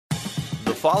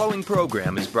following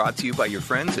program is brought to you by your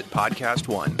friends at Podcast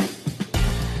One.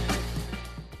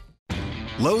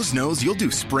 Lowe's knows you'll do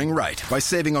spring right by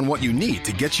saving on what you need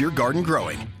to get your garden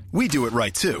growing. We do it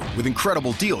right, too, with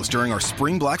incredible deals during our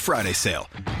Spring Black Friday sale,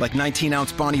 like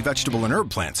 19-ounce Bonnie vegetable and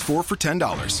herb plants, 4 for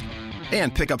 $10.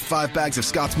 And pick up 5 bags of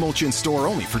Scott's Mulch in store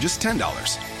only for just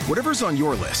 $10. Whatever's on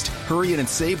your list, hurry in and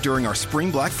save during our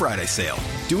Spring Black Friday sale.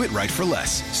 Do it right for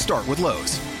less. Start with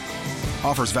Lowe's.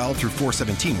 Offers valid through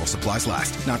 4/17 while supplies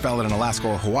last. Not valid in Alaska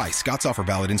or Hawaii. Scott's offer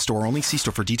valid in store only. See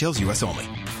store for details. U.S. only.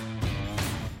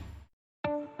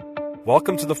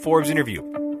 Welcome to the Forbes Interview.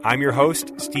 I'm your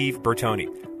host, Steve Bertoni.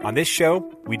 On this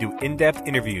show, we do in-depth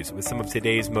interviews with some of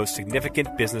today's most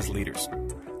significant business leaders.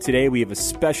 Today, we have a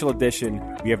special edition.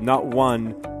 We have not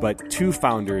one, but 2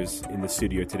 founders in the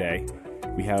studio today.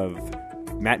 We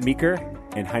have Matt Meeker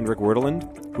and Henrik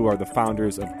Werdelin, who are the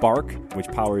founders of Bark, which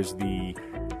powers the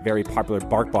very popular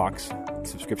BarkBox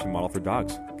subscription model for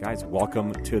dogs. Guys,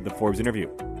 welcome to the Forbes Interview.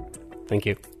 Thank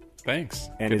you.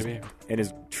 Thanks. And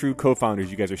as true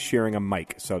co-founders, you guys are sharing a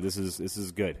mic, so this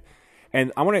is good.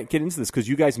 And I want to get into this because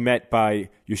you guys met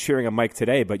you're sharing a mic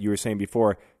today, but you were saying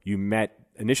before you met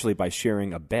initially by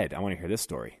sharing a bed. I want to hear this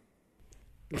story.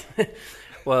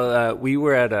 Well, we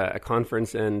were at a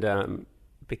conference, and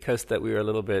because that we were a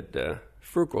little bit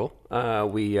frugal,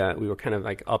 we were kind of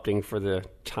like opting for the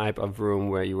type of room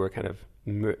where you were kind of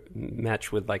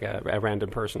matched with like a random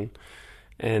person.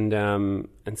 And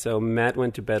so Matt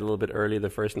went to bed a little bit early the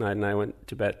first night, and I went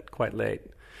to bed quite late.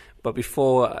 But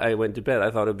before I went to bed,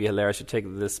 I thought it would be hilarious to take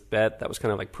this bed that was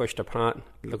kind of like pushed apart.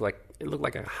 It looked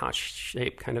like a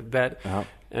heart-shaped kind of bed.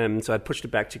 Uh-huh. So I pushed it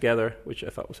back together, which I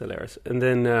thought was hilarious. And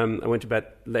then I went to bed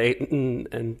late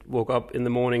and woke up in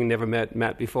the morning, never met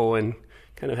Matt before, and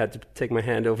kind of had to take my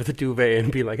hand over the duvet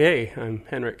and be like, "Hey, I'm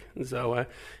Henrik." And so,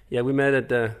 we met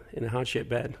in a heart-shaped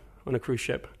bed on a cruise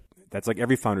ship. That's like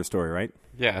every founder story, right?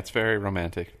 Yeah, it's very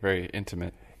romantic, very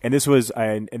intimate. And this was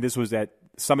that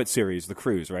Summit series, the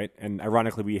cruise, right? And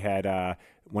ironically, we had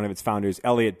one of its founders,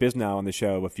 Elliot Bisnow, on the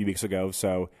show a few weeks ago.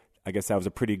 So I guess that was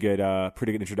a pretty good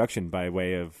introduction by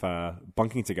way of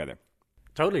bunking together.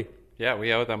 Totally. Yeah,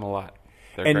 we owe them a lot.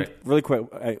 They're and great. Really quick,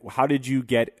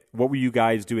 what were you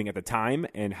guys doing at the time,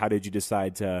 and how did you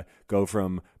decide to go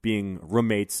from being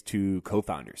roommates to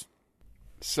co-founders?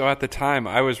 So at the time,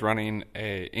 I was running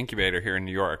a incubator here in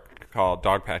New York called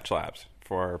Dogpatch Labs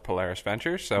for Polaris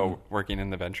Ventures, so working in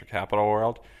the venture capital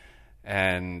world,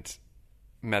 and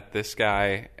met this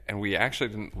guy, and we actually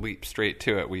didn't leap straight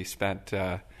to it. We spent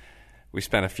a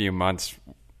few months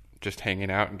just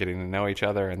hanging out and getting to know each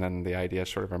other, and then the idea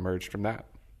sort of emerged from that.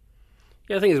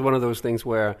 Yeah, I think it's one of those things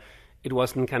where it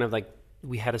wasn't kind of like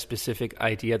we had a specific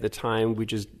idea at the time. We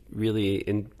just really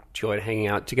enjoyed hanging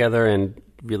out together and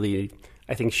really,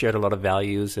 I think, shared a lot of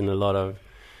values and a lot of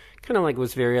kind of like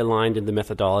was very aligned in the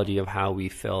methodology of how we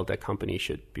felt a company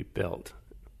should be built.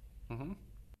 Mm-hmm.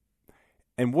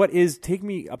 And take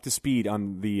me up to speed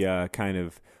on the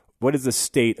what is the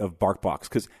state of BarkBox?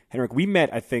 Because, Henrik, we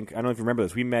met, I don't know if you remember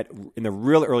this, we met in the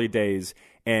real early days,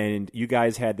 and you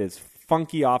guys had this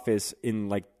funky office in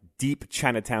like deep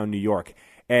Chinatown, New York.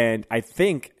 And I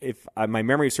think, if my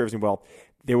memory serves me well,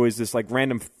 there was this like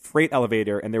random freight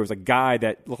elevator, and there was a guy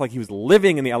that looked like he was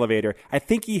living in the elevator. I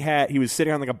think he was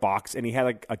sitting on like a box, and he had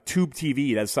like a tube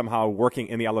TV that's somehow working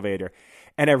in the elevator.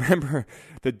 And I remember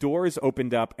the doors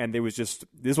opened up, and there was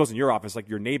this wasn't your office, like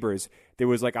your neighbors. There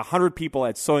was like 100 people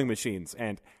at sewing machines.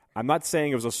 And I'm not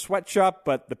saying it was a sweatshop,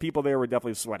 but the people there were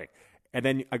definitely sweating. And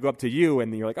then I go up to you,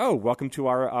 and you're like, "Oh, welcome to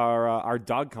our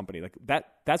dog company." Like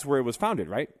that's where it was founded,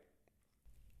 right?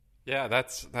 Yeah,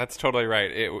 that's totally right.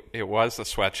 It was a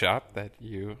sweatshop that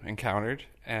you encountered,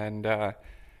 and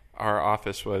our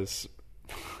office was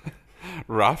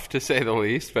rough, to say the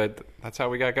least, but that's how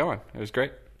we got going. It was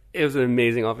great. It was an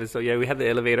amazing office. So yeah, we had the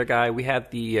elevator guy. We had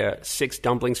the 6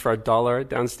 dumplings for $1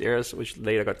 downstairs, which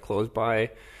later got closed by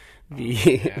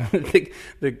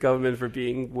the government for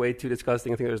being way too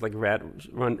disgusting. I think there was like rat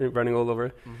running all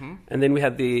over. Mm-hmm. And then we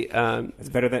had the it's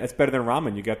better than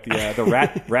ramen. You got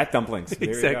the rat dumplings. There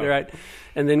exactly right.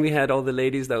 And then we had all the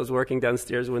ladies that was working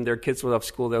downstairs when their kids were off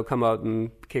school. They'll come out and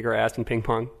kick our ass in ping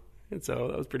pong, and so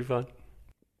that was pretty fun.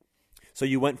 So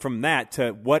you went from that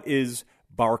to what is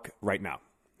Bark right now?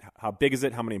 How big is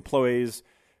it? How many employees?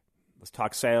 Let's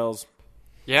talk sales.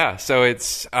 Yeah, so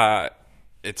it's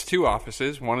 2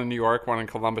 offices, one in New York, one in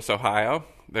Columbus, Ohio.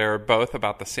 They're both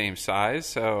about the same size.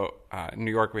 So in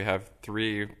New York, we have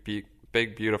 3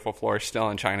 big, beautiful floors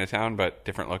still in Chinatown, but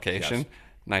different location, yes.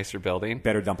 Nicer building.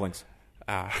 Better dumplings.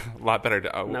 A lot better.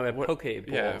 Now we have poke bowls.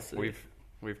 Yeah,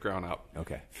 we've grown up.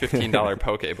 Okay. $15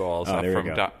 poke bowls up from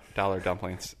 $1 dollar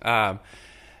dumplings.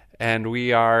 And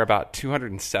we are about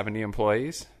 270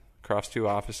 employees across 2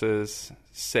 offices.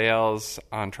 Sales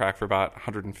on track for about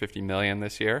 $150 million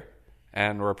this year,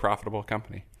 and we're a profitable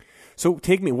company. So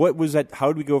take me, what was that? How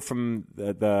did we go from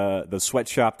the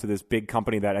sweatshop to this big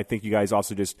company that I think you guys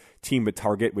also just teamed with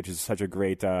Target, which is such a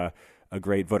great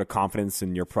vote of confidence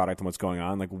in your product and what's going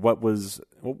on? Like, what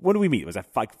did we meet? Was that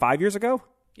like 5 years ago?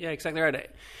 Yeah, exactly right.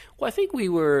 Well, I think we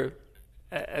were,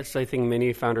 as I think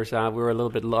many founders have, we were a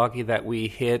little bit lucky that we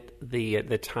hit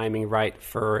the timing right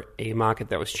for a market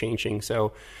that was changing.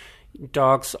 So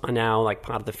dogs are now like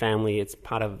part of the family. It's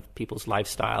part of people's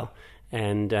lifestyle.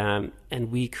 And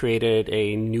we created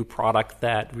a new product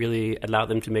that really allowed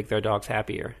them to make their dogs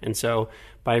happier. And so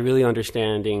by really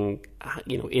understanding,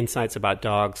 insights about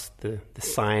dogs, the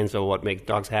science of what makes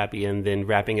dogs happy, and then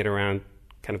wrapping it around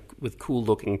kind of with cool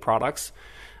looking products,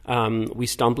 we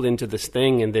stumbled into this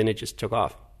thing, and then it just took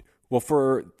off. Well,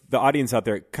 for the audience out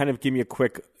there, kind of give me a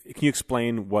quick, can you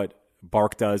explain what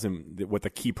Bark does and what the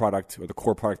key product or the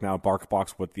core product now,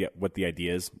 BarkBox, what the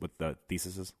idea is, what the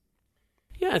thesis is?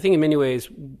 Yeah, I think in many ways,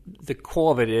 the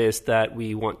core of it is that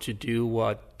we want to do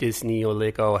what Disney or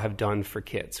Lego have done for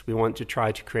kids. We want to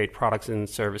try to create products and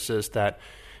services that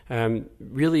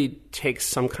really take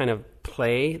some kind of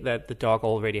play that the dog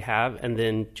already have, and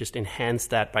then just enhance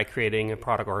that by creating a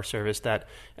product or a service that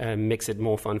makes it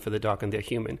more fun for the dog and the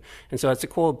human. And so it's a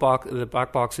cool box. The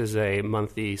BarkBox is a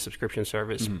monthly subscription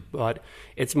service, but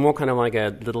it's more kind of like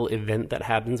a little event that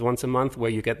happens once a month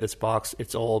where you get this box.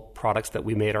 It's all products that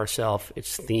we made ourselves.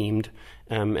 It's themed,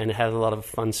 and it has a lot of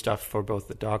fun stuff for both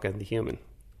the dog and the human.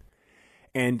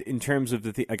 And in terms of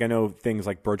like I know things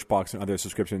like Birchbox and other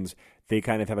subscriptions, they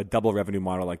kind of have a double revenue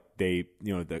model. Like the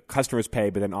customers pay,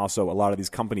 but then also a lot of these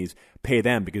companies pay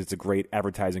them because it's a great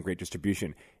advertising, great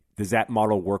distribution. Does that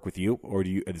model work with you, or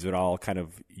is it all kind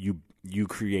of you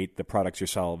create the products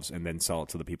yourselves and then sell it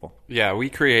to the people? Yeah, we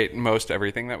create most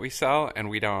everything that we sell, and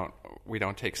we don't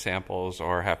take samples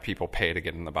or have people pay to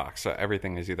get in the box. So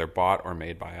everything is either bought or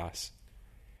made by us.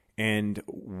 And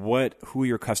who are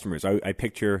your customers? I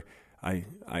picture.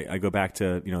 I go back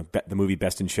to the movie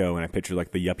Best in Show, and I picture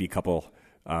like the yuppie couple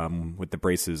with the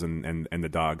braces and the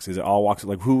dogs. Is it all walks?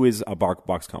 Like, who is a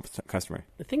BarkBox customer?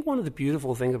 I think one of the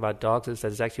beautiful things about dogs is that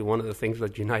it's actually one of the things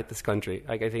that unite this country.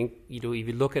 Like, I think if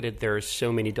you look at it, there are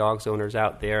so many dogs owners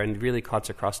out there, and it really cuts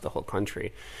across the whole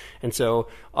country. And so,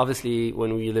 obviously,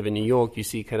 when we live in New York, you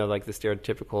see kind of like the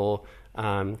stereotypical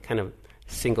kind of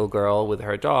single girl with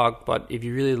her dog. But if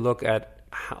you really look at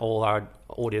all our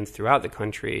audience throughout the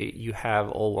country, you have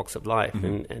all walks of life.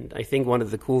 Mm-hmm. And I think one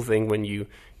of the cool things when you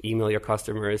email your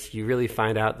customers, you really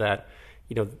find out that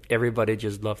everybody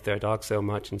just loves their dog so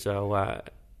much. And so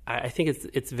I think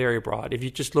it's very broad. If you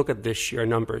just look at the sheer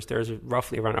numbers, there's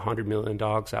roughly around 100 million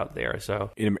dogs out there.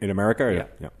 So in America?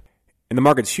 Yeah. And the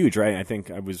market's huge, right? I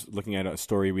think I was looking at a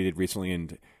story we did recently,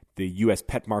 and the U.S.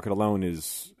 pet market alone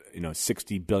is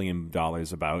 $60 billion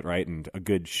about, right? And a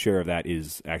good share of that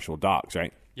is actual dogs,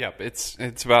 right? Yep,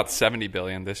 it's about $70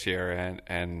 billion this year,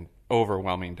 and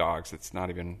overwhelming dogs. It's not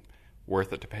even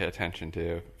worth it to pay attention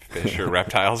to fish or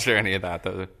reptiles or any of that.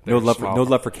 No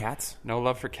love for cats? No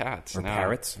love for cats. Or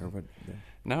parrots? Or what?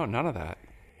 No, none of that.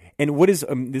 And what is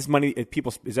this money?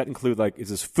 Does that include is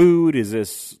this food? Is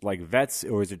this like vets,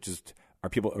 or is it just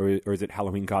people, or is it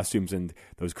Halloween costumes and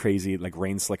those crazy like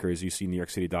rain slickers you see New York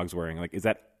City dogs wearing? Like, is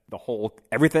that the whole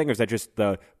everything, or is that just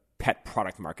the pet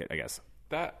product market? I guess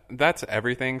that's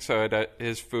everything. So it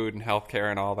is food and healthcare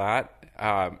and all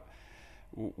that.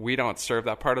 We don't serve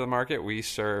that part of the market. We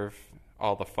serve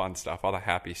all the fun stuff, all the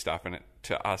happy stuff, and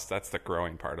to us, that's the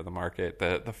growing part of the market.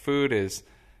 The food is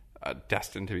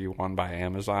destined to be won by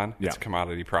Amazon. It's a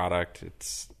commodity product.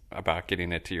 It's about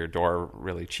getting it to your door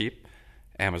really cheap.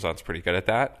 Amazon's pretty good at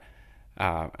that.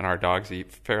 And our dogs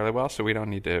eat fairly well, so we don't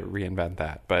need to reinvent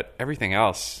that. But everything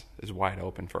else is wide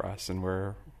open for us, and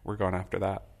we're going after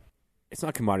that. It's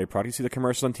not commodity product. You see the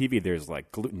commercials on TV. There's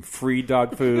like gluten-free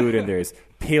dog food, and there's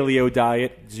paleo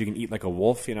diet, so you can eat like a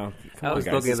wolf. I was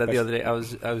looking at that the other day. I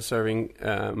was serving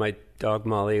my dog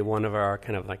Molly one of our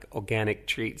kind of like organic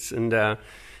treats, and I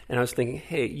was thinking,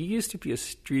 hey, you used to be a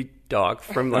street dog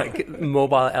from like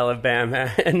Mobile,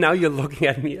 Alabama, and now you're looking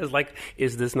at me as like,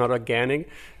 is this not organic?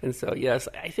 And so, yes,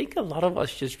 I think a lot of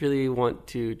us just really want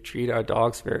to treat our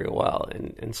dogs very well.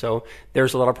 And so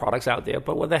there's a lot of products out there,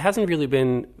 but what there hasn't really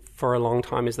been for a long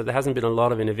time is that there hasn't been a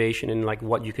lot of innovation in like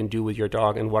what you can do with your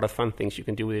dog and what are fun things you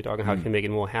can do with your dog and how you can make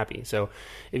it more happy. So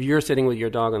if you're sitting with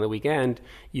your dog on the weekend,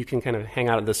 you can kind of hang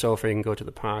out at the sofa and go to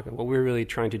the park. And what we're really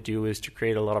trying to do is to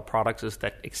create a lot of products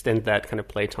that extend that kind of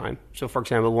playtime. So for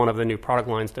example, one of the new product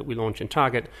lines that we launched in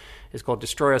Target is called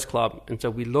Destroyers Club. And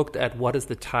so we looked at what is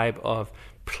the type of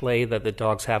play that the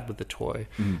dogs have with the toy.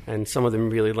 And some of them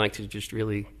really like to just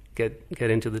really get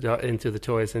into the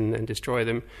toys and destroy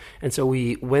them. And so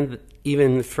we went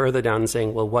even further down and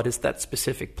saying, well, what is that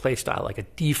specific play style? Like a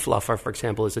defluffer, for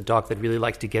example, is a dog that really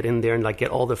likes to get in there and like get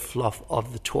all the fluff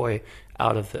of the toy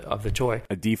out of the toy.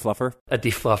 A defluffer? A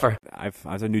defluffer.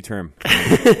 That's a new term.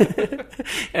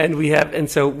 And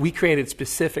so we created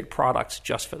specific products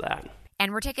just for that.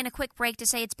 And we're taking a quick break to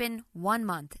say it's been 1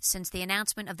 month since the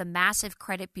announcement of the massive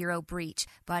credit bureau breach.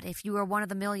 But if you are one of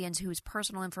the millions whose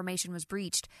personal information was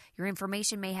breached, your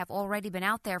information may have already been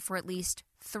out there for at least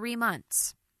 3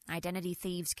 months. Identity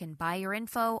thieves can buy your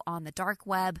info on the dark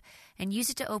web and use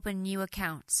it to open new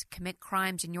accounts, commit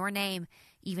crimes in your name,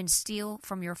 even steal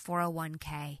from your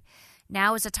 401k.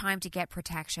 Now is the time to get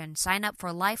protection. Sign up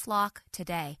for LifeLock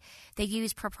today. They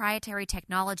use proprietary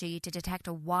technology to detect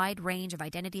a wide range of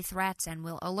identity threats and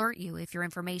will alert you if your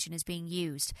information is being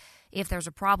used. If there's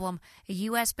a problem, a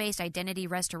U.S.-based identity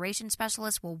restoration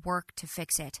specialist will work to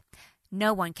fix it.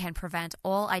 No one can prevent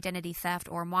all identity theft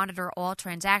or monitor all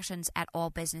transactions at all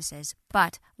businesses.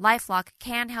 But LifeLock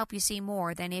can help you see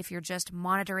more than if you're just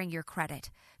monitoring your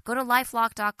credit. Go to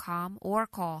LifeLock.com or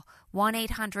call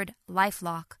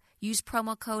 1-800-LifeLock. Use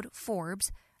promo code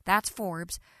FORBES, that's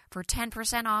Forbes, for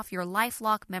 10% off your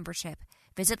LifeLock membership.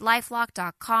 Visit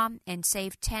LifeLock.com and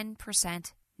save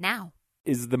 10% now.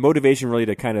 Is the motivation really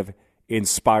to kind of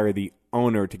inspire the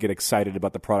owner to get excited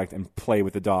about the product and play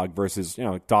with the dog versus,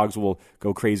 dogs will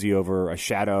go crazy over a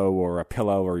shadow or a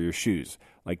pillow or your shoes?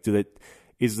 Like,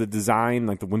 is the design,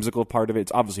 like the whimsical part of it,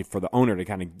 it's obviously for the owner to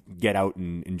kind of get out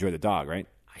and enjoy the dog, right?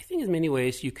 I think in many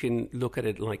ways you can look at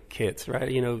it like kids,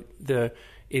 right?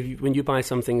 When you buy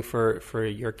something for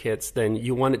your kids, then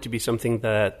you want it to be something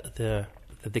that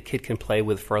the kid can play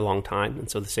with for a long time.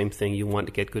 And so the same thing, you want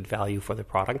to get good value for the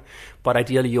product. But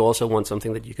ideally, you also want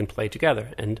something that you can play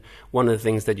together. And one of the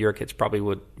things that your kids probably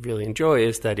would really enjoy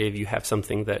is that if you have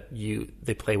something that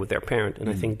they play with their parent. And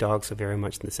I think dogs are very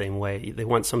much in the same way. They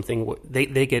want something,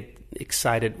 they get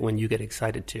excited when you get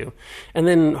excited too. And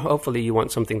then hopefully you want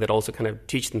something that also kind of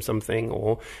teach them something,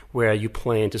 or where you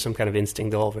play into some kind of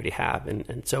instinct they already have.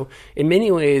 And so in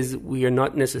many ways, we are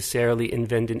not necessarily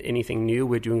inventing anything new.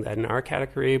 We're doing that in our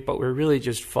category, but we're really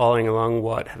just following along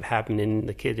what have happened in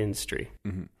the kid industry.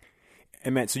 Mm-hmm.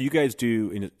 And Matt, so you guys do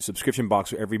in a subscription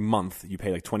box every month, you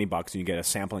pay like $20 and you get a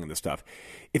sampling of the stuff.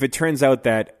 If it turns out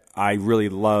that I really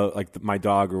love, like my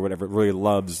dog or whatever, really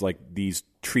loves like these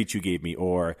treats you gave me,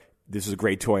 or this is a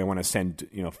great toy, I want to send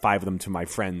 5 of them to my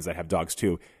friends that have dogs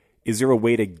too. Is there a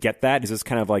way to get that? Is this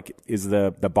kind of like, is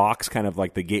the box kind of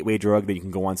like the gateway drug that you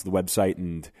can go onto the website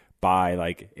and buy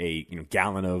like a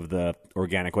gallon of the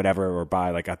organic whatever, or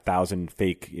buy like 1,000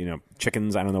 fake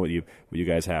chickens? I don't know what you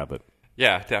guys have, but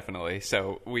yeah, definitely.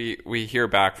 So we hear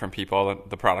back from people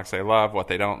the products they love, what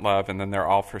they don't love, and then they're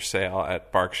all for sale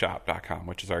at barkshop.com,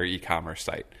 which is our e-commerce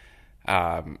site.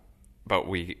 But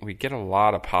we get a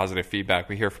lot of positive feedback.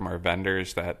 We hear from our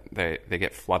vendors that they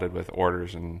get flooded with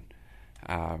orders, and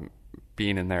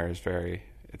being in there is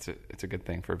it's a good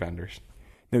thing for vendors.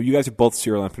 Now, you guys are both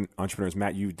serial entrepreneurs.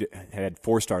 Matt, you had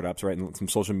 4 startups, right, and some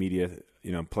social media,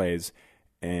 plays.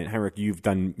 And Henrik, you've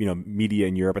done, media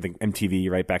in Europe, I think MTV,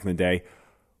 right, back in the day.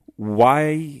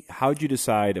 How'd you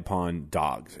decide upon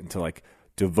dogs and to like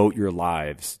devote your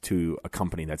lives to a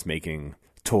company that's making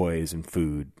toys and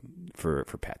food for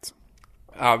pets?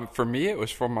 For me, it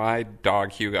was for my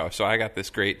dog, Hugo. So I got this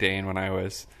Great Dane when I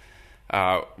was,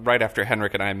 right after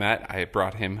Henrik and I met. I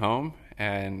brought him home,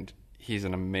 and he's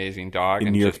an amazing dog.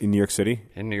 In New York City?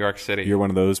 In New York City. You're one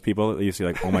of those people that you see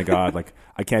like, oh my God, like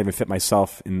I can't even fit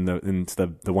myself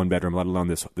into the one bedroom, let alone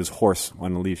this horse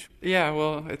on a leash. Yeah,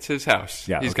 well, it's his house.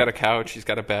 Yeah, he's got a couch, he's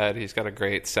got a bed, he's got a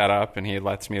great setup, and he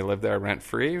lets me live there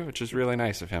rent-free, which is really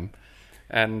nice of him.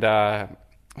 And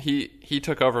he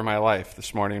took over my life.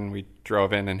 This morning we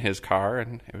drove in his car,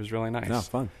 and it was really nice. Oh,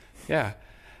 fun. Yeah.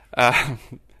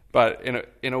 But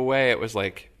in a way, it was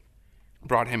like,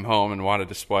 brought him home and wanted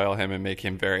to spoil him and make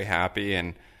him very happy,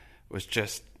 and was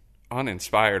just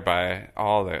uninspired by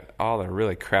all the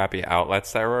really crappy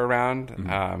outlets that were around,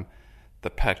 the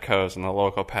Petcos and the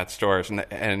local pet stores,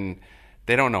 and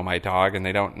they don't know my dog, and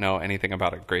they don't know anything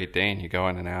about a Great Dane. You go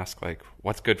in and ask like,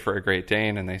 what's good for a Great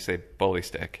Dane, and they say bully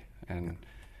stick. And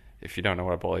if you don't know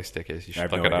what a bully stick is, you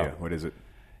should look it up. What is it?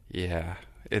 Yeah,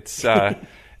 it's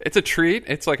it's a treat.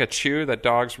 It's like a chew that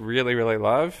dogs really, really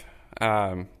love,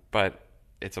 but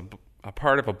it's a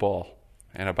part of a bowl,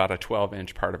 and about a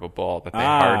 12-inch part of a bowl that they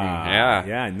harden.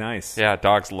 Yeah, nice. Yeah,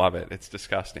 dogs love it. It's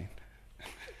disgusting.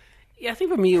 Yeah, I think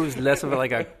for me it was less of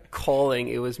a calling.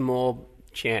 It was more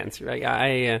chance,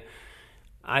 right?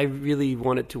 I really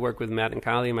wanted to work with Matt and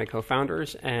Kylie, my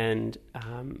co-founders, and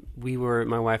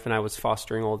my wife and I was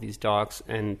fostering all these dogs,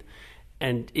 and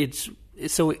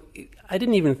I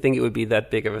didn't even think it would be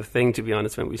that big of a thing, to be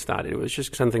honest, when we started. It was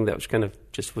just something that was kind of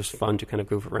just was fun to kind of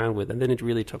goof around with, and then it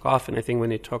really took off. And I think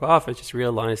when it took off, I just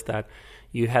realized that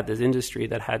you had this industry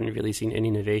that hadn't really seen any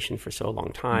innovation for so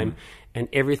long time, and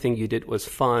everything you did was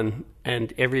fun.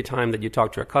 And every time that you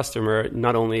talked to a customer,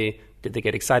 not only did they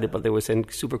get excited, but they would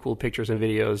send super cool pictures and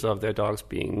videos of their dogs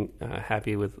being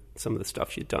happy with some of the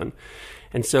stuff you'd done.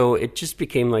 And so it just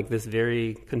became like this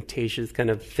very contagious kind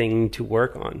of thing to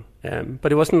work on.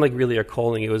 But it wasn't like really a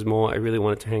calling. It was more, I really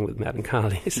wanted to hang with Matt and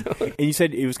Kylie. So. And you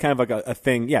said it was kind of like a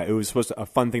thing. Yeah, it was supposed to a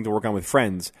fun thing to work on with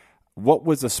friends. What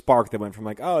was the spark that went from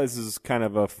like, oh, this is kind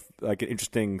of like an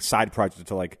interesting side project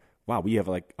to like, wow, we have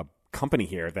like a company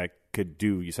here that could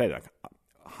do, you said, like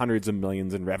hundreds of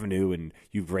millions in revenue, and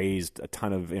you've raised a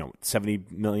ton of,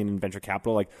 $70 million in venture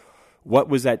capital. Like, what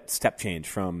was that step change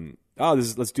from,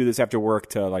 let's do this after work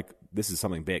to like, this is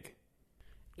something big?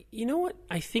 You know what?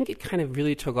 I think it kind of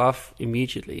really took off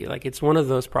immediately. Like, it's one of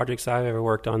those projects I've ever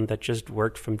worked on that just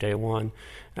worked from day one.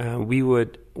 We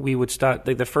would start,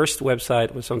 the first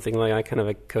website was something like I kind of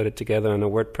like coded together on a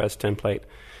WordPress template.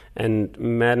 And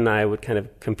Matt and I would kind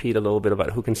of compete a little bit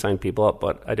about who can sign people up,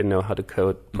 but I didn't know how to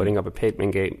code putting up a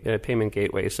payment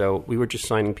gateway. So we were just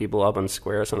signing people up on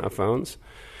Squares on our phones.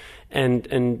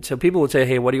 And so people would say,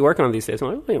 hey, what are you working on these days?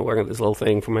 I'm like, I'm working on this little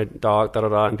thing for my dog,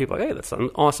 da-da-da. And people are like, hey, that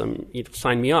sounds awesome. You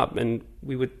sign me up. And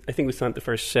I think we signed the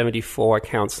first 74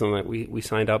 accounts that we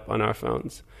signed up on our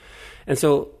phones. And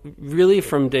so really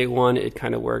from day one, it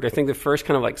kind of worked. I think the first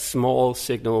kind of like small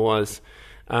signal was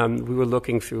we were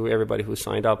looking through everybody who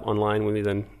signed up online when we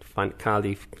then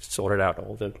Kylie sorted out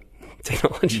all the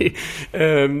technology.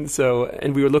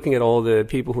 And we were looking at all the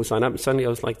people who signed up, and suddenly I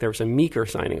was like, there was a Meeker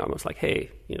signing up. I was like,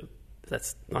 hey,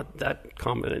 that's not that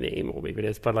common a name, or maybe it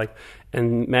is, but like,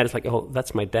 and Matt is like, oh,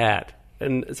 that's my dad.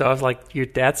 And so I was like, your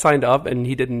dad signed up and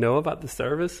he didn't know about the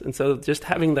service? And so just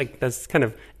having like this kind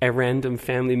of a random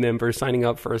family member signing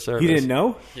up for a service. He didn't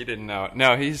know? He didn't know.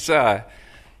 No, he's a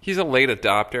late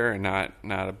adopter and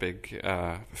not a big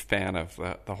fan of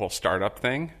the whole startup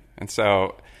thing. And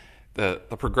so the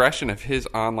progression of his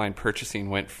online purchasing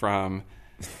went from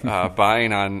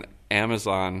buying on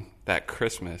Amazon that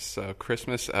Christmas. So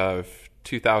Christmas of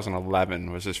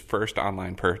 2011 was his first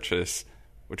online purchase,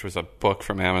 which was a book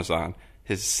from Amazon.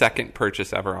 His second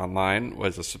purchase ever online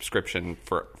was a subscription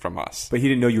from us. But he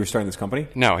didn't know you were starting this company?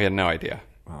 No, he had no idea.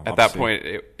 Wow, At that point,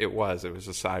 it was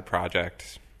a side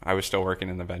project. I was still working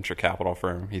in the venture capital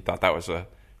firm. He thought that was a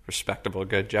respectable,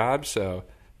 good job, so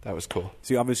that was cool.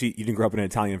 See, obviously, you didn't grow up in an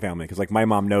Italian family, because like my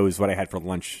mom knows what I had for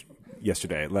lunch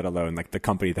yesterday, let alone like the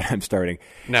company that I'm starting.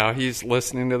 No, he's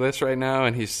listening to this right now,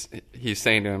 and he's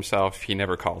saying to himself, he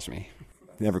never calls me.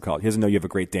 Never called. He doesn't know you have a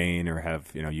Great Dane or have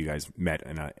you guys met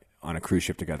on a cruise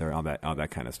ship together, all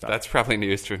that kind of stuff. That's probably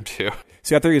news to him too.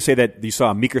 So I thought you say that you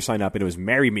saw Meeker sign up, and it was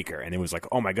Mary Meeker, and it was like,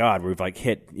 oh my God, we've like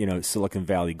hit Silicon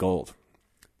Valley gold.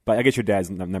 But I guess your dad's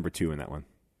number 2 in that one.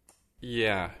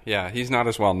 Yeah. He's not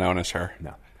as well known as her.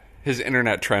 No. His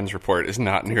internet trends report is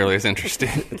not nearly as interesting.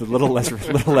 It's a little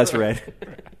less read.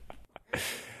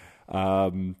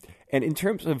 And in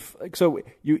terms of so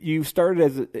you started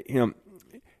as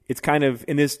it's kind of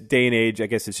in this day and age, I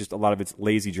guess it's just a lot of it's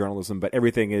lazy journalism, but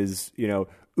everything is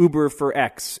Uber for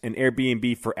X and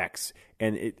Airbnb for X,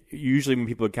 and usually when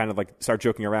people kind of like start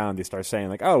joking around, they start saying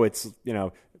like, oh, it's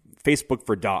Facebook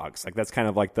for dogs. Like that's kind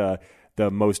of like the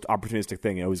most opportunistic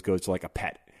thing. It always goes to like a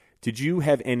pet. Did you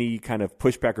have any kind of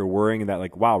pushback or worrying that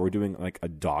like, wow, we're doing like a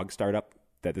dog startup,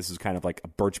 that this is kind of like a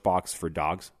BarkBox for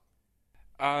dogs?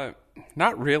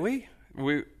 Not really.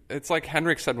 It's like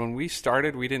Henrik said, when we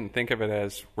started, we didn't think of it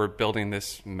as we're building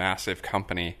this massive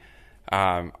company.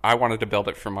 I wanted to build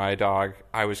it for my dog.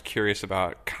 I was curious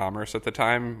about commerce at the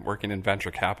time, working in venture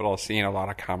capital, seeing a lot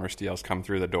of commerce deals come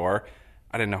through the door.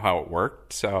 I didn't know how it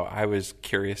worked, so I was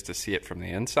curious to see it from the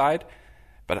inside.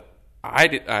 But I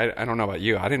don't know about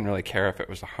you. I didn't really care if it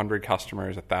was 100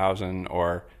 customers, 1,000,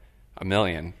 or 1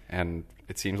 million, and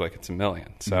it seems like it's 1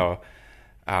 million. So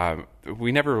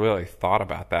we never really thought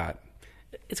about that.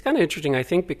 It's kind of interesting. I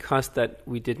think because that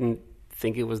we didn't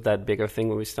think it was that big of a thing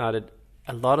when we started,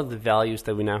 a lot of the values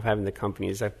that we now have in the company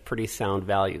is like pretty sound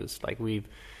values. Like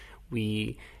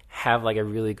we have like a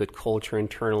really good culture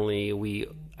internally.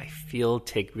 I feel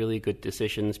take really good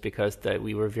decisions because that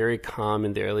we were very calm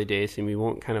in the early days, and we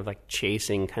weren't kind of like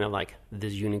chasing kind of like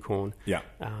this unicorn. Yeah.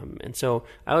 And so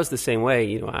I was the same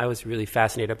way. I was really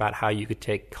fascinated about how you could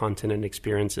take content and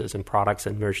experiences and products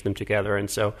and merge them together. And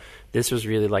so this was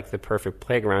really like the perfect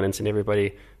playground, and send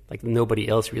everybody like nobody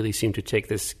else really seemed to take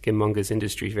this humongous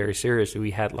industry very seriously.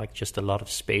 We had like just a lot of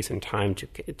space and time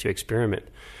to experiment.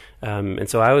 And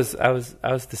so I was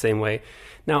the same way.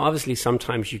 Now, obviously,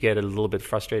 sometimes you get a little bit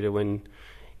frustrated when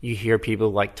you hear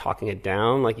people like talking it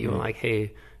down, like you're like,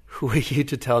 hey, who are you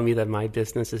to tell me that my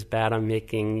business is bad? I'm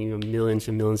making millions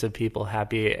and millions of people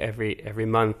happy every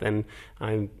month, and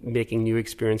I'm making new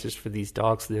experiences for these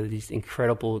dogs. They're these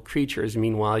incredible creatures.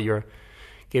 Meanwhile, you're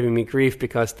giving me grief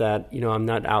because that I'm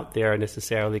not out there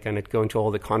necessarily kind of going to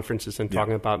all the conferences and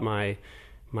talking about my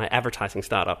advertising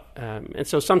startup. And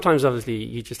so sometimes, obviously,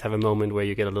 you just have a moment where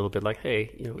you get a little bit like,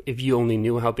 hey, if you only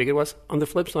knew how big it was. On the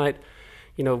flip side,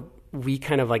 we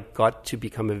kind of like got to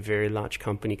become a very large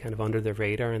company kind of under the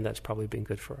radar, and that's probably been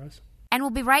good for us. And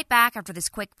we'll be right back after this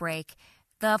quick break.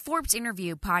 The Forbes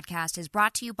Interview podcast is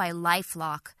brought to you by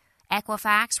LifeLock.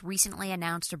 Equifax recently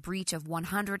announced a breach of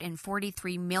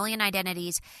 143 million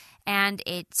identities, and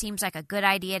it seems like a good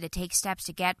idea to take steps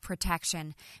to get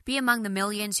protection. Be among the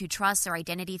millions who trust their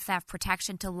identity theft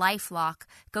protection to LifeLock.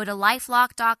 Go to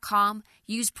lifelock.com,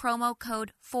 use promo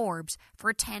code FORBES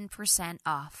for 10%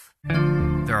 off.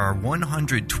 There are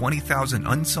 120,000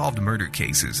 unsolved murder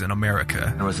cases in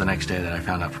America. It was the next day that I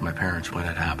found out from my parents what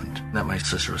had happened, that my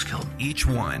sister was killed. Each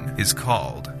one is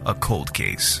called a cold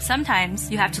case. Sometimes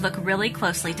you have to look really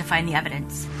closely to find the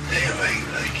evidence. Damn,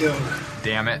 I killed her.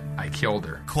 Damn it, I killed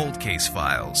her. Cold Case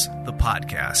Files, the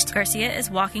podcast. Garcia is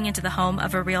walking into the home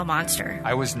of a real monster.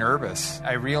 I was nervous.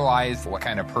 I realized what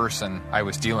kind of person I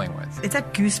was dealing with. It's a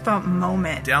goosebump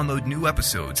moment. Download new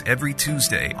episodes every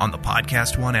Tuesday on the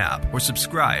Podcast One app or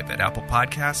subscribe at Apple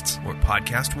Podcasts or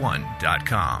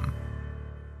podcastone.com.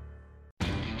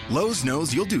 Lowe's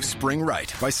knows you'll do spring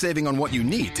right by saving on what you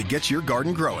need to get your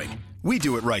garden growing. We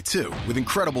do it right, too, with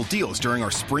incredible deals during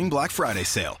our Spring Black Friday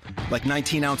sale, like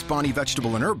 19-ounce Bonnie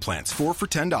vegetable and herb plants, 4 for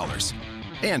 $10.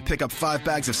 And pick up 5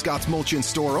 bags of Scott's mulch in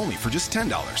store only for just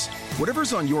 $10.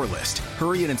 Whatever's on your list,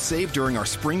 hurry in and save during our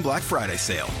Spring Black Friday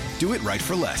sale. Do it right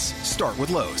for less. Start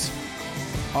with Lowe's.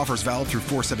 Offers valid through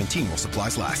 4/17 while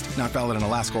supplies last. Not valid in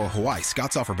Alaska or Hawaii.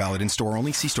 Scott's offer valid in store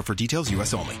only. See store for details.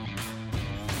 U.S. only.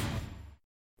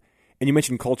 And you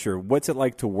mentioned culture. What's it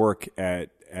like to work at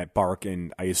Bark?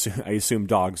 And I assume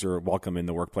dogs are welcome in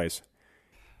the workplace.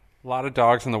 A lot of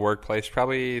dogs in the workplace,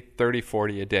 probably 30,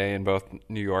 40 a day in both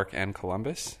New York and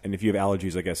Columbus. And if you have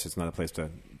allergies, I guess it's not a place to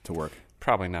work.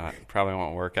 Probably not. Probably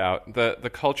won't work out.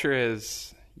 The culture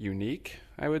is unique,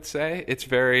 I would say. It's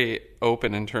very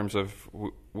open in terms of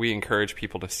we encourage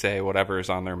people to say whatever is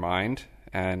on their mind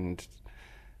and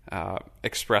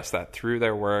express that through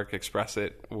their work, express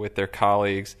it with their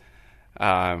colleagues.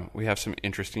 We have some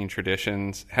interesting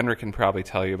traditions. Henrik can probably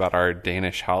tell you about our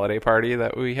Danish holiday party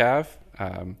that we have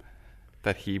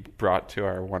that he brought to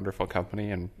our wonderful company.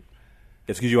 And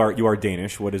it's because you are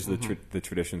Danish. What is the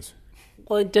traditions?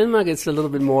 Well, in Denmark, it's a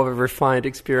little bit more of a refined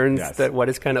experience. Yes. That what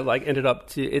it's kind of like ended up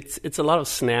to. It's a lot of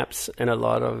snaps and a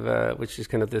lot of which is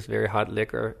kind of this very hot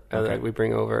liquor that we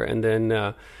bring over, and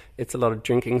then it's a lot of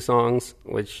drinking songs,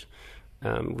 which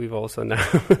we've also now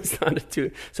started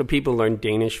to. So people learn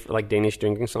Danish, like Danish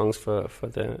drinking songs for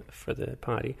the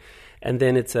party, and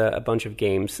then it's a bunch of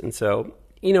games, and so.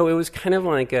 It was kind of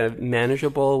like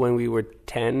manageable when we were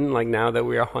 10. Like now that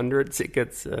we're hundreds, it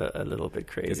gets a little bit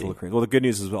crazy. It's a little crazy. Well, the good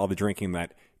news is with all the drinking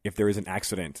that if there is an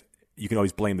accident, you can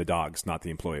always blame the dogs, not the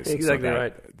employees. Exactly so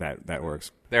right. That works.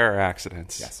 there are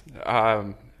accidents. Yes.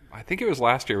 I think it was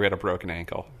last year we had a broken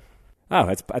ankle.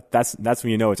 Oh, that's when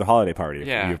you know it's a holiday party.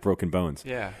 Yeah. You have broken bones.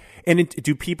 Yeah. And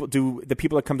do the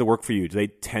people that come to work for you, do they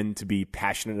tend to be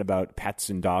passionate about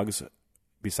pets and dogs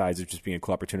besides it just being a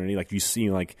cool opportunity? Like you see,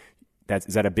 like.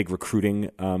 Is that a big recruiting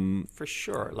for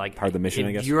sure? Like part of the mission,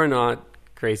 I guess? If you're not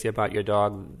crazy about your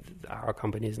dog, our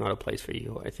company is not a place for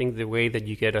you. I think the way that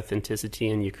you get authenticity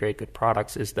and you create good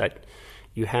products is that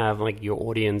you have like your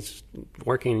audience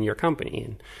working in your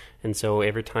company. And so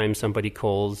every time somebody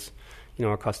calls,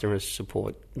 our customer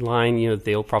support line,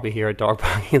 they'll probably hear a dog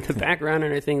barking in the background.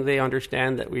 And I think they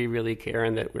understand that we really care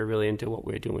and that we're really into what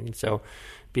we're doing. So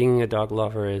being a dog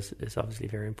lover is obviously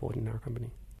very important in our company.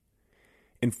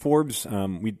 In Forbes,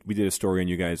 we did a story on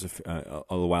you guys a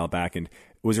little while back, and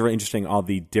it was really interesting. All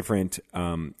the different,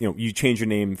 you changed your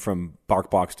name from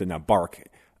BarkBox to now Bark.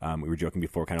 We were joking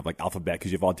before, kind of like Alphabet,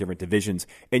 because you have all different divisions,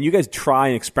 and you guys try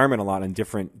and experiment a lot on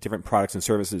different products and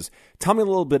services. Tell me a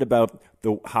little bit about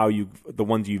the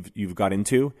ones you've got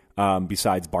into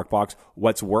besides BarkBox.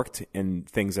 What's worked and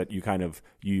things that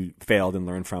you failed and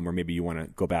learned from, or maybe you want to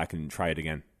go back and try it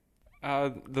again.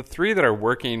 The three that are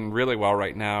working really well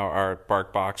right now are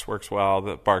BarkBox works well,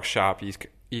 the Bark Shop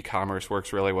e-commerce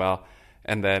works really well,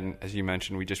 and then, as you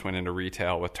mentioned, we just went into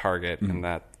retail with Target, and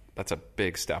that's a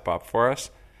big step up for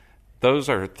us. Those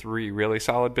are 3 really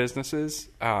solid businesses.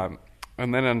 And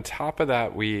then on top of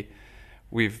that, we've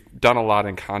done a lot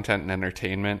in content and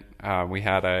entertainment. We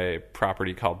had a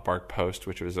property called BarkPost,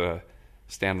 which was a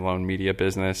standalone media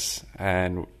business,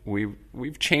 and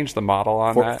we've changed the model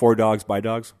on that. For dogs, by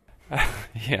dogs?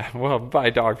 Yeah, well,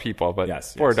 by dog people, but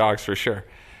yes, for dogs for sure.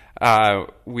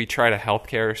 We tried a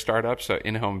healthcare startup, so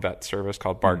in-home vet service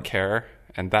called BarkCare,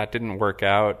 and that didn't work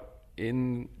out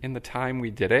in the time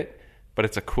we did it. But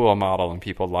it's a cool model, and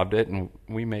people loved it, and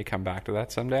we may come back to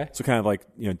that someday. So kind of like,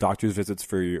 doctor's visits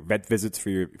for your vet visits for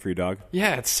your dog.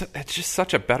 Yeah, it's just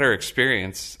such a better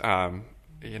experience.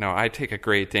 I take a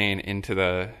Great Dane into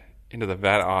the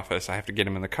vet office. I have to get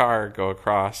him in the car, go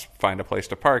across, find a place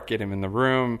to park, get him in the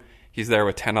room. He's there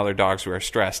with 10 other dogs who are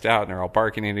stressed out, and they're all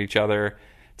barking at each other.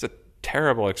 It's a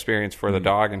terrible experience for the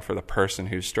dog and for the person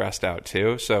who's stressed out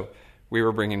too. So we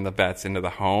were bringing the vets into the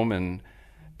home, and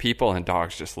people and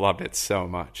dogs just loved it so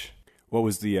much. What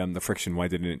was the friction?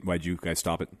 Why'd you guys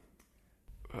stop it?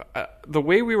 The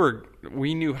way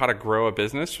we knew how to grow a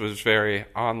business was very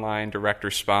online, direct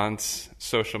response,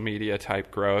 social media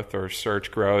type growth or search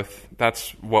growth.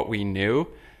 That's what we knew.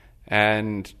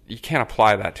 And you can't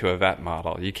apply that to a vet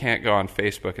model. You can't go on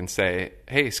Facebook and say,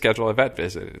 hey, schedule a vet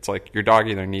visit. It's like your dog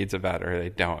either needs a vet or they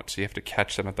don't. So you have to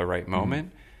catch them at the right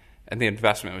moment. And the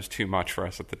investment was too much for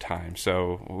us at the time,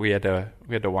 so we had to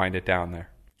wind it down there.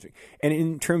 And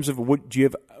in terms of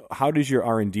how does your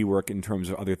R&D work in terms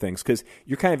of other things? Because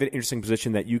you're kind of in an interesting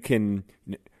position that you can,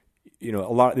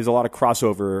 there's a lot of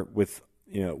crossover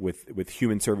with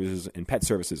human services and pet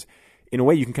services. In a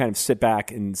way, you can kind of sit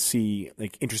back and see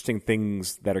like interesting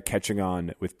things that are catching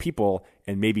on with people,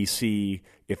 and maybe see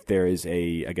if there is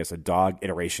a dog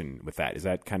iteration with that. Is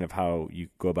that kind of how you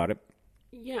go about it?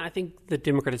 Yeah, I think the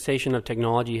democratization of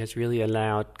technology has really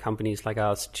allowed companies like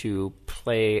us to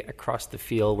play across the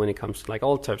field when it comes to like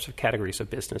all types of categories of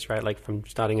business, right? Like from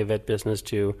starting a vet business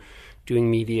to doing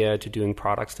media to doing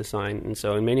products design. And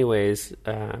so in many ways,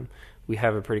 we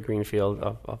have a pretty green field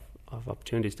of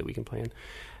opportunities that we can play in.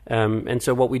 And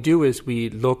so what we do is we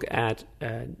look at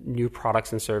new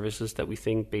products and services that we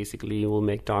think basically will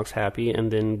make dogs happy, and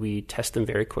then we test them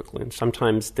very quickly. And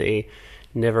sometimes they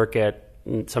never get.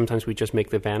 Sometimes we just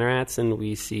make the banner ads, and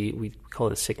we call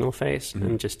it a signal phase,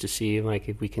 and just to see like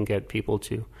if we can get people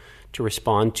to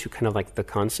respond to kind of like the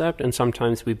concept. And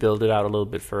sometimes we build it out a little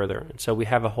bit further. And so we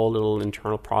have a whole little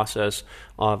internal process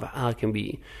of how can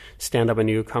we stand up a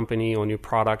new company or new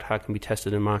product, how can we test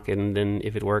it in market, and then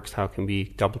if it works, how can we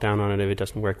double down on it. If it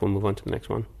doesn't work, we'll move on to the next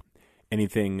one.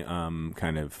 Anything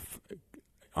kind of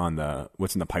on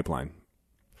what's in the pipeline?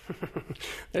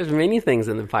 There's many things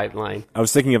in the pipeline. I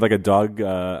was thinking of like a dog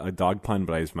pun,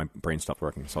 but my brain stopped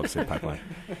working, so I'll say pipeline.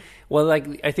 Well,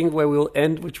 I think where we'll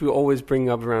end, which we always bring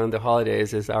up around the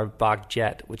holidays, is our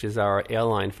BarkJet, which is our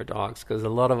airline for dogs, because a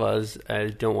lot of us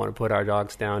don't want to put our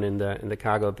dogs down in the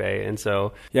cargo bay, and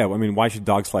so yeah. Well, I mean, why should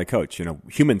dogs fly coach?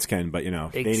 Humans can, but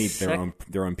they need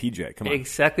their own PJ. Come on,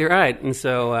 exactly right. And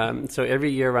so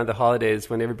every year around the holidays,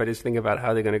 when everybody's thinking about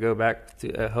how they're going to go back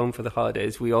to home for the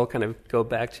holidays, we all kind of go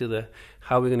back to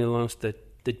how we're going to launch the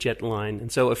jet line.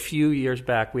 And so a few years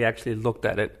back, we actually looked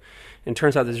at it. And it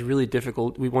turns out it's really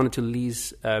difficult. We wanted to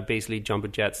lease basically jumbo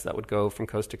jets that would go from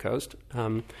coast to coast.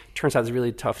 Turns out it's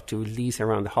really tough to lease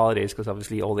around the holidays because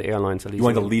obviously all the airlines are leasing. You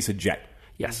wanted to lease a jet?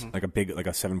 Yes. Like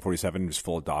a 747 just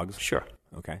full of dogs? Sure.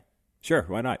 Okay. Sure,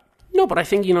 why not? No, but I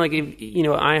think, if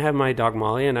I have my dog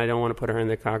Molly and I don't want to put her in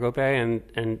the cargo bay,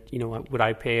 and would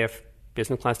I pay a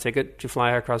business class ticket to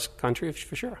fly her across country?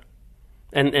 For sure.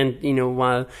 And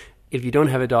while if you don't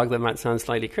have a dog, that might sound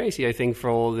slightly crazy, I think for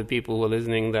all the people who are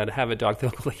listening that have a dog, they'll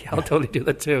go, yeah, I'll totally do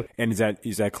that too. And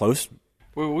is that close?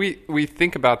 Well, we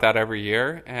think about that every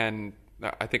year, and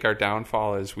I think our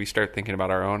downfall is we start thinking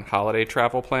about our own holiday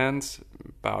travel plans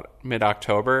about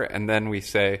mid-October, and then we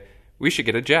say, we should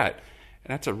get a jet.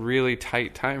 And that's a really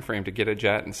tight time frame to get a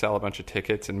jet and sell a bunch of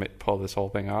tickets and pull this whole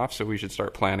thing off, so we should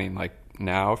start planning like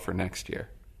now for next year.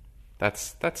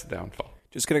 That's the downfall.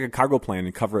 Just get a cargo plane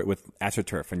and cover it with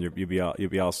AstroTurf, and you'll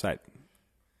be all set.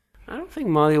 I don't think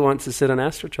Molly wants to sit on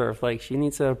AstroTurf. Like, she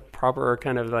needs a proper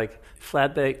kind of like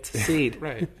flat baked seat.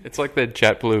 Right. It's like the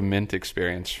JetBlue Mint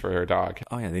experience for her dog.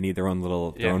 Oh yeah, they need their own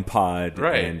own pod,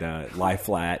 right, and lie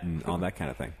flat and all that kind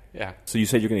of thing. Yeah. So you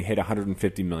said you're going to hit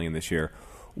 $150 million this year.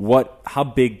 How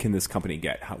big can this company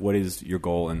get? What is your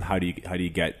goal, and how do you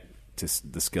get to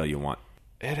the scale you want?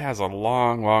 It has a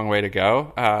long, long way to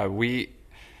go.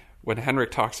 When Henrik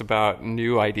talks about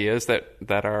new ideas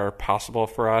that are possible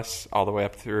for us all the way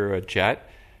up through a jet,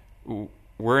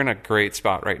 we're in a great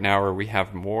spot right now where we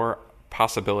have more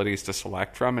possibilities to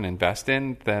select from and invest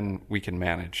in than we can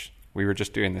manage. We were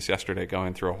just doing this yesterday,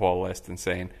 going through a whole list and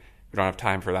saying, we don't have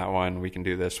time for that one, we can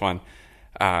do this one.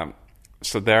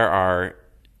 So there are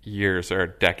years or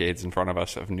decades in front of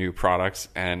us of new products,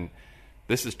 and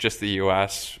this is just the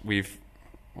U.S. We're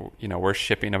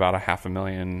shipping about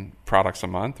 500,000 products a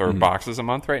month or boxes a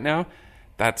month right now.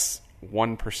 That's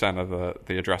 1% of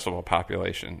the addressable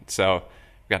population. So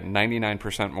we've got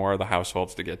 99% more of the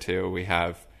households to get to. We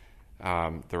have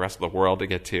the rest of the world to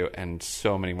get to, and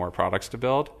so many more products to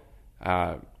build.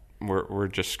 We're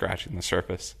just scratching the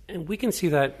surface. And we can see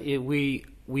that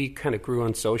we kind of grew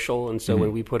on social, and so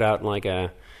when we put out like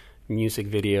a music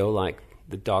video like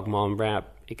the Dog Mom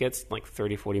rap, it gets like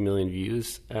 30-40 million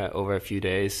views over a few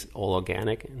days, all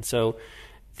organic. And so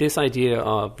this idea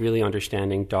of really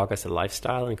understanding dog as a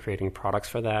lifestyle and creating products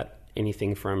for that,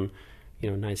 anything from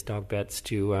nice dog beds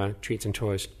to treats and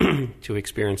toys to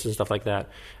experiences and stuff like that,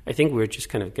 I think we're just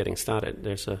kind of getting started.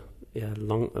 There's a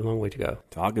long way to go.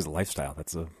 Dog is a lifestyle.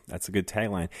 That's a good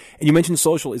tagline. And you mentioned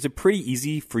social. Is it pretty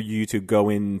easy for you to go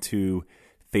into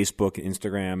Facebook and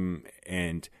Instagram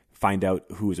and find out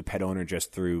who is a pet owner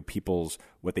just through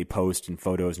what they post and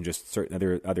photos, and just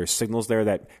certain other signals there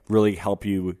that really help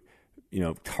you,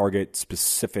 target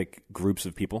specific groups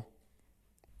of people?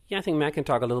 Yeah, I think Matt can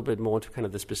talk a little bit more to kind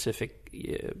of the specific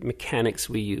mechanics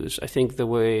we use. I think the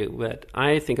way that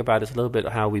I think about it is a little bit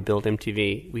how we built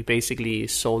MTV. We basically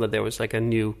saw that there was like a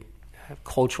new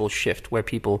cultural shift where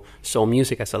people saw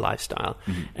music as a lifestyle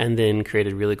and then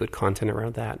created really good content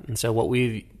around that. And so what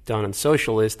we've done on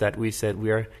social is that we said we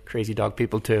are crazy dog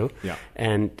people too. Yeah.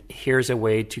 And here's a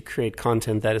way to create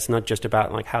content that is not just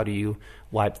about like how do you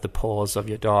wipe the paws of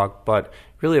your dog, but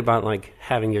really about like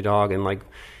having your dog and like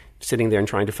sitting there and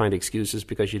trying to find excuses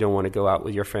because you don't want to go out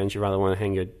with your friends. You rather want to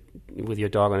hang with your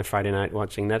dog on a Friday night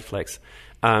watching Netflix.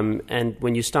 And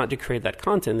when you start to create that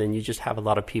content, then you just have a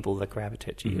lot of people that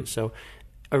gravitate to you. So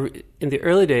in the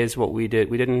early days, what we did,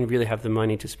 we didn't really have the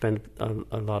money to spend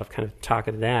a lot of kind of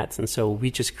targeted ads. And so we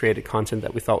just created content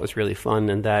that we thought was really fun,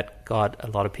 and that got a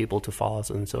lot of people to follow us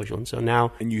on social. And so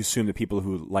now... And you assume the people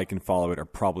who like and follow it are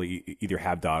probably either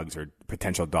have dogs or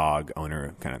potential dog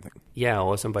owner kind of thing. Yeah,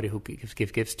 or somebody who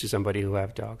gives gifts to somebody who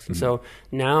have dogs. And so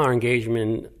now our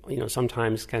engagement,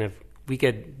 sometimes kind of we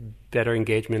get better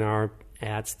engagement in our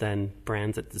ads than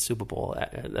brands at the Super Bowl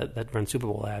that run Super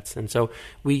Bowl ads. And so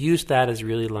we use that as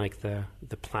really like the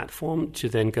platform to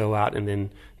then go out, and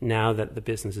then now that the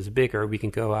business is bigger, we can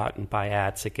go out and buy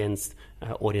ads against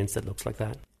an audience that looks like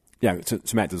that. Yeah. So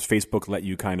Matt, does Facebook let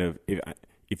you kind of,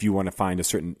 if you want to find a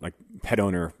certain like pet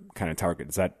owner kind of target,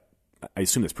 is that, I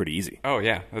assume that's pretty easy. Oh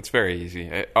yeah, that's very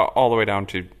easy. All the way down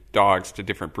to dogs, to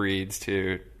different breeds,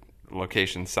 to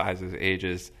locations, sizes,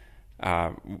 ages.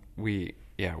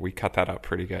 We cut that up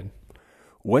pretty good.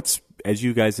 As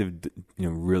you guys have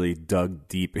really dug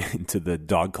deep into the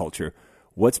dog culture,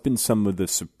 what's been some of the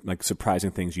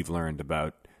surprising things you've learned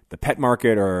about the pet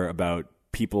market or about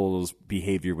people's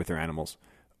behavior with their animals,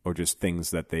 or just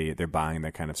things that they're buying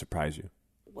that kind of surprise you?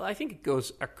 Well, I think it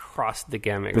goes across the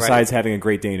gamut. Besides having a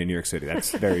Great Dane in New York City,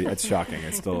 that's shocking.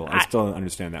 I still don't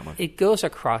understand that one. It goes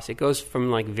across. It goes from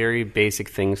like very basic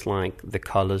things like the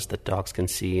colors that dogs can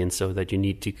see, and so that you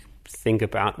need to think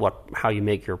about how you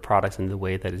make your products in the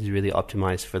way that is really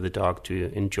optimized for the dog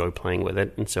to enjoy playing with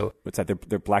it. And so, what's that?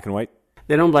 They're black and white?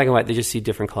 They don't black and white. They just see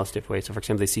different colors different ways. So, for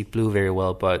example, they see blue very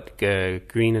well, but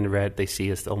green and red they see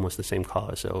as almost the same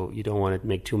color. So you don't want to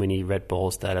make too many red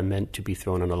balls that are meant to be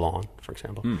thrown on a lawn, for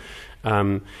example.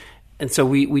 And so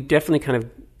we definitely kind of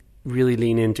really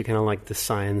lean into kind of like the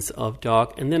science of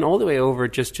dog, and then all the way over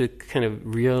just to kind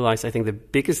of realize, I think the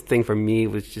biggest thing for me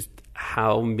was just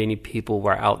how many people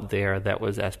were out there that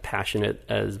was as passionate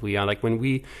as we are. Like when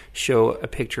we show a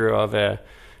picture of a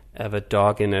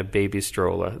dog in a baby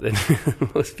stroller, then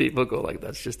most people go like,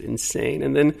 that's just insane.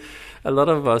 And then a lot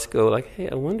of us go like, hey,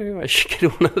 I wonder if I should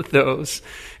get one of those.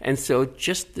 And so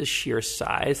just the sheer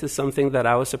size is something that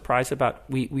I was surprised about.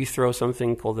 We throw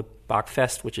something called the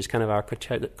BarkFest, which is kind of our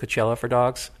Coachella for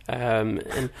dogs.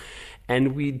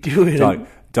 And we do it...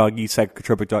 Doggy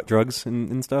psychotropic drugs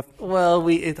and stuff? Well,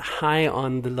 it's high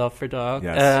on the love for dog.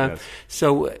 Yes.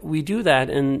 So we do that,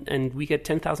 and we get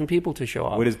 10,000 people to show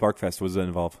up. What is BarkFest? What does that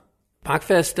involve?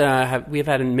 BarkFest, we've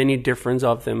had many different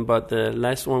of them, but the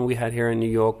last one we had here in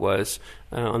New York was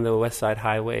on the West Side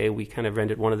Highway. We kind of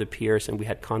rented one of the piers, and we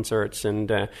had concerts and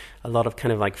a lot of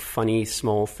kind of like funny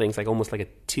small things, like almost like a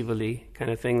Tivoli kind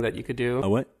of thing that you could do. A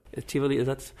what? Tivoli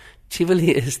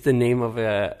is the name of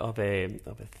a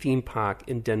theme park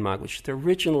in Denmark, which is the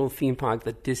original theme park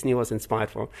that Disney was inspired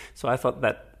for. So I thought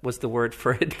that was the word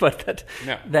for it, but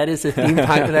that is a theme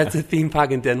park. That's a theme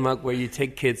park in Denmark where you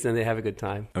take kids and they have a good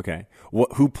time. Okay.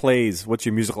 Who plays? What's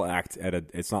your musical act at a?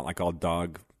 It's not like all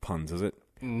dog puns, is it?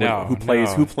 No. Who plays?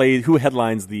 No. Who plays? Who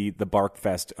headlines the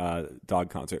BarkFest dog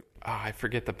concert? Oh, I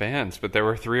forget the bands, but there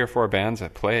were 3 or 4 bands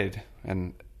that played,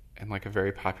 and like a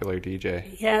very popular DJ.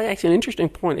 Yeah, actually, an interesting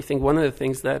point. I think one of the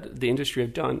things that the industry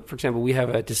have done, for example, we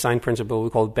have a design principle we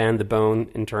call Ban the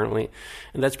Bone internally,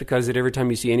 and that's because that every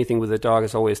time you see anything with a dog,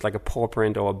 it's always like a paw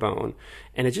print or a bone,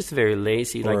 and it's just very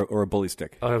lazy. Or a bully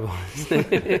stick.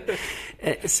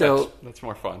 So that's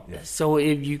more fun. Yeah. So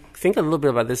if you think a little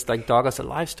bit about this, like dog as a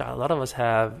lifestyle, a lot of us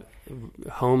have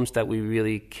homes that we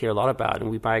really care a lot about, and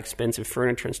we buy expensive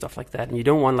furniture and stuff like that, and you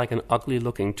don't want like an ugly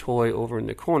looking toy over in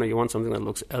the corner. You want something that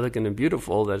looks elegant and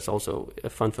beautiful that's also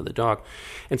fun for the dog.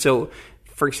 And so,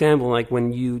 for example, like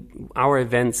our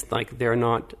events, like they're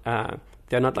not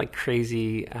like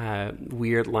crazy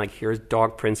weird, like here's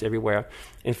dog prints everywhere.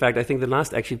 In fact, I think the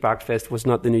last actually BarkFest was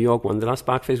not the New York one. The last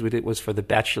BarkFest we did was for The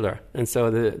Bachelor. And so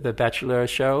the Bachelor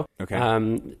show,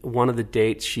 one of the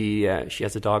dates, she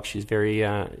has a dog she's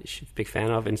she's a big fan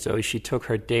of. And so she took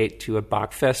her date to a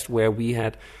BarkFest where we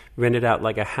had rented out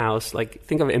like a house, like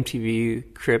think of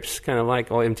MTV Cribs, kind of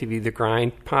like, or MTV The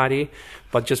Grind Party,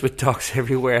 but just with dogs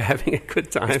everywhere having a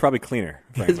good time. It's probably cleaner,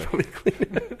 frankly. It's probably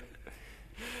cleaner.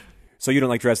 So you don't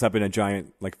like dress up in a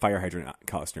giant like fire hydrant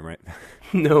costume, right?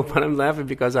 No, but I'm laughing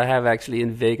because I have actually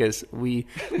in Vegas we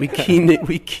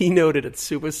keynoted at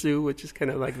Super Zoo, which is kind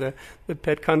of like the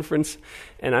pet conference,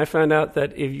 and I found out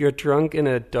that if you're drunk in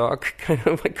a dog kind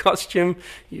of like costume,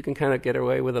 you can kind of get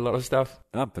away with a lot of stuff.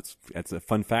 Oh, that's a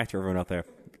fun fact for everyone out there.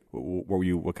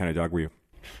 What kind of dog were you?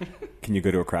 Can you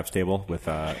go to a craps table with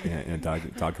in a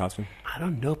dog costume? I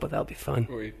don't know, but that'll be fun.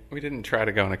 We didn't try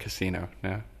to go in a casino,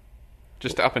 no.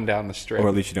 Just up and down the strip. Or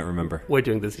at least you don't remember. We're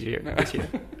doing this year.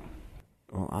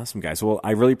 Well, awesome, guys. Well,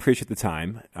 I really appreciate the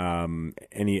time.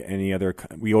 Any other?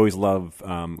 We always love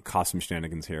costume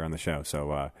shenanigans here on the show,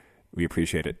 so we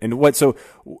appreciate it. And so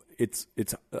it's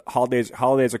holidays.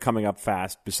 Holidays are coming up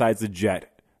fast. Besides the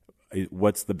jet,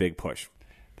 what's the big push?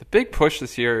 The big push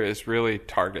this year is really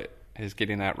Target is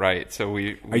getting that right. So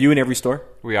we are you in every store?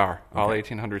 We are all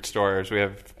 1,800 stores. We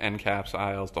have end caps,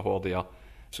 aisles, the whole deal.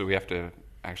 So we have to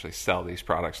actually sell these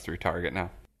products through Target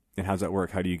now. And how's that work?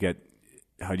 How do you get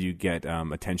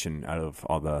attention out of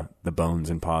all the bones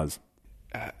and paws?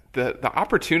 The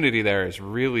opportunity there is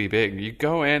really big. You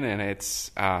go in and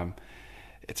it's a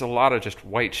lot of just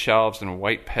white shelves and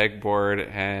white pegboard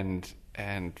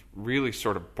and really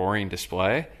sort of boring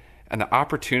display. And the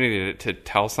opportunity to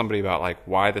tell somebody about like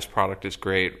why this product is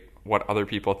great, what other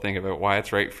people think of it, why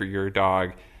it's right for your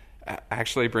dog,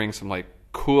 actually brings some like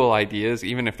cool ideas,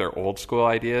 even if they're old school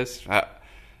ideas. I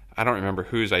don't remember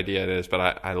whose idea it is,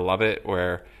 but I love it,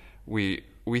 where we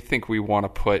think we want to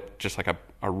put just like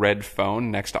a red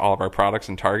phone next to all of our products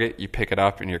in Target. You pick it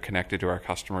up and you're connected to our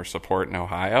customer support in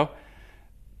Ohio.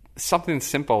 Something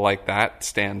simple like that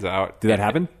stands out. Did that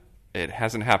happen? It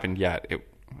hasn't happened yet.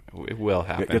 It will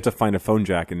happen. You have to find a phone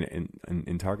jack in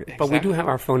Target. Exactly. But we do have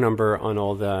our phone number on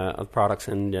all the products,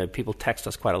 and people text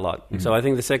us quite a lot. Mm-hmm. So I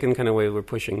think the second kind of way we're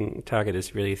pushing Target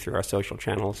is really through our social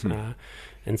channels.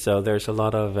 And so there's a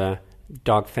lot of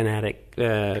dog fanatic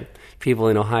people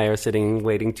in Ohio sitting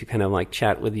waiting to kind of like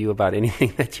chat with you about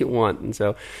anything that you want. And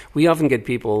so we often get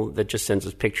people that just sends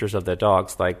us pictures of their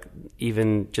dogs, like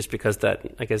even just because that,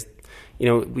 I guess,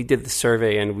 we did the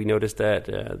survey and we noticed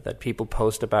that people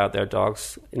post about their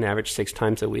dogs in average 6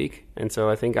 times a week. And so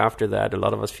I think after that, a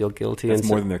lot of us feel guilty. That's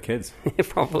more than their kids.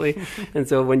 Probably. And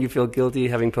so when you feel guilty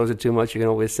having posted too much, you can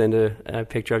always send a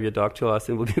picture of your dog to us,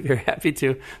 and we'll be very happy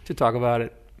to talk about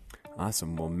it.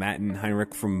 Awesome. Well, Matt and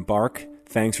Henrik from Bark,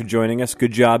 thanks for joining us.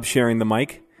 Good job sharing the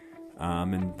mic.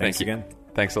 And thanks again.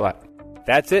 Thanks a lot.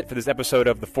 That's it for this episode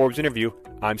of The Forbes Interview.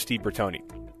 I'm Steve Bertoni.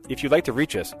 If you'd like to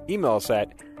reach us, email us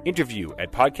at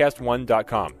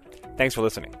interview@podcast1.com. Thanks for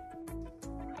listening.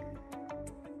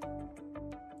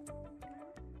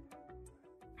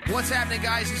 What's happening,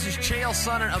 guys? This is Chael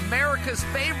Sonnen, America's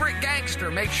favorite gangster.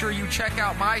 Make sure you check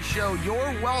out my show,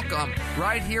 You're Welcome,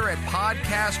 right here at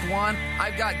Podcast One.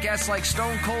 I've got guests like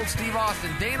Stone Cold Steve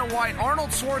Austin, Dana White, Arnold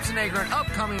Schwarzenegger, and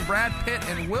upcoming Brad Pitt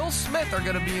and Will Smith are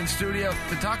going to be in studio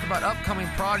to talk about upcoming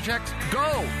projects.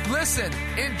 Go, listen,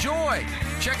 enjoy,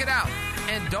 check it out.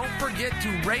 And don't forget to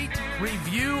rate,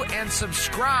 review, and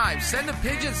subscribe. Send a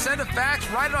pigeon, send a fax,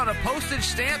 write it on a postage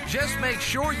stamp. Just make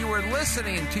sure you are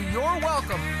listening to You're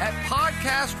Welcome at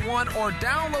Podcast One, or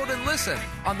download and listen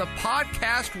on the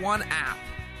Podcast One app.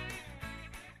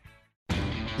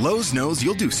 Lowe's knows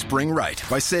you'll do spring right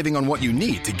by saving on what you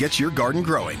need to get your garden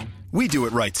growing. We do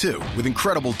it right, too, with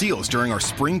incredible deals during our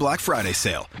Spring Black Friday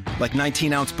sale. Like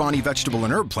 19-ounce Bonnie vegetable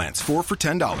and herb plants, 4 for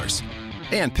 $10.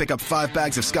 And pick up 5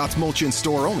 bags of Scott's Mulch in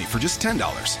store only for just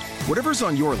 $10. Whatever's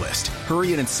on your list,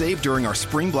 hurry in and save during our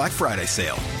Spring Black Friday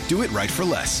sale. Do it right for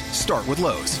less. Start with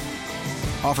Lowe's.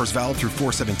 Offers valid through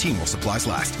 4/17 while supplies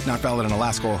last. Not valid in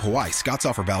Alaska or Hawaii. Scott's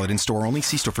offer valid in store only.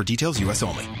 See store for details. U.S.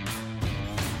 only.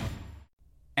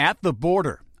 At the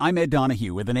border, I'm Ed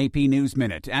Donahue with an AP News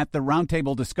Minute. At the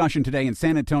roundtable discussion today in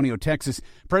San Antonio, Texas,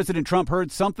 President Trump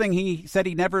heard something he said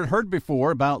he never heard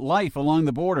before about life along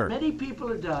the border. Many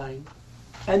people are dying,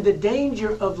 and the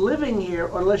danger of living here,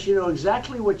 unless you know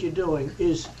exactly what you're doing,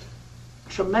 is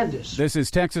tremendous. This is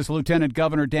Texas Lieutenant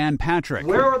Governor Dan Patrick.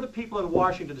 Where are the people in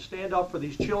Washington to stand up for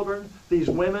these children, these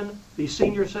women, these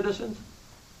senior citizens?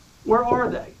 Where are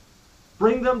they?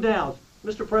 Bring them down.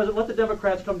 Mr. President, let the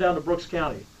Democrats come down to Brooks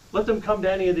County. Let them come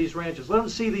to any of these ranches. Let them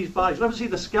see these bodies. Let them see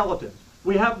the skeletons.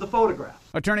 We have the photographs.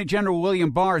 Attorney General William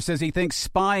Barr says he thinks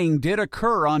spying did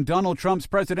occur on Donald Trump's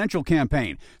presidential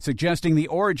campaign, suggesting the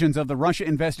origins of the Russia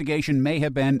investigation may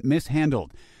have been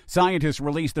mishandled. Scientists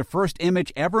released the first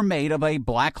image ever made of a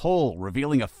black hole,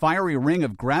 revealing a fiery ring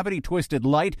of gravity-twisted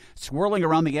light swirling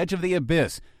around the edge of the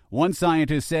abyss. One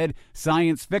scientist said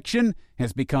science fiction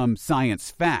has become science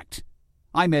fact.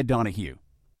 I'm Ed Donahue.